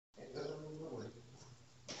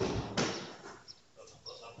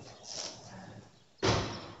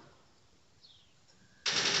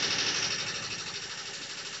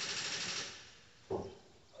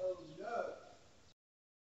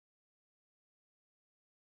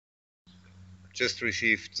just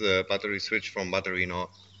received the battery switch from battery no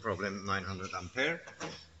problem 900 ampere.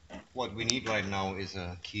 What we need right now is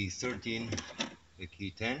a key 13, a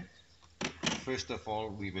key 10. First of all,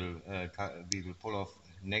 we will pull off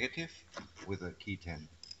negative with a key 10.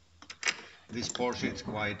 This portion is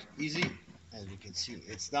quite easy, as you can see.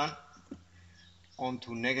 It's done.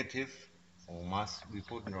 Onto negative, or mass, we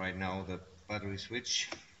put in right now the battery switch,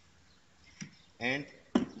 and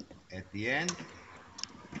at the end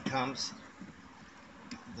comes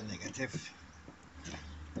the negative,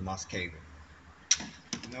 the mass cable.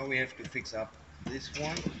 Now we have to fix up this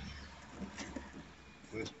one.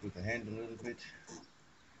 First put the hand a little bit,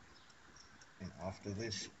 and after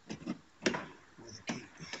this with the key.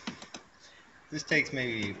 This takes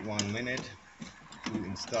maybe 1 minute to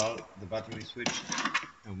install the battery switch,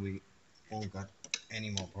 and we won't got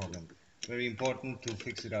any more problem. Very important to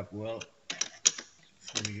fix it up well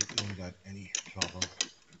so you don't got any trouble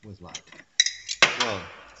with light. Well,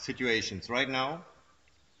 situations. Right now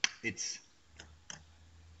it's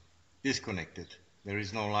disconnected. There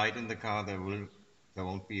is no light in the car, there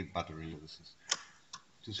won't be battery losses.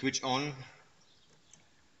 To switch on,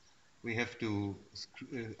 we have to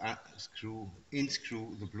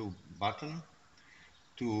unscrew the blue button.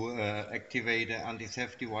 To activate the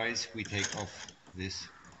anti-theft device, we take off this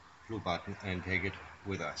blue button and take it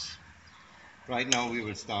with us. Right now we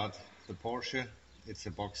will start the Porsche. It's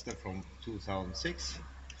a Boxster from 2006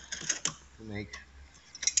 to make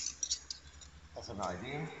as an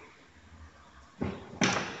idea.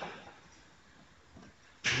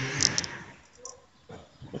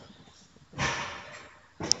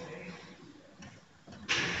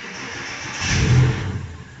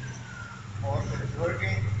 Porsche is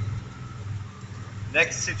working.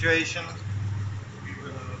 Next situation, we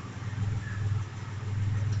will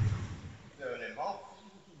turn him off,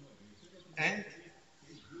 and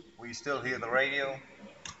we still hear the radio.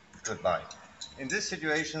 Goodbye. In this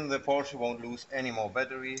situation, the Porsche won't lose any more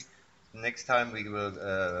battery. Next time we will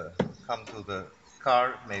come to the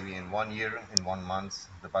car, maybe in 1 year, in 1 month,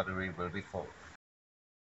 the battery will be full.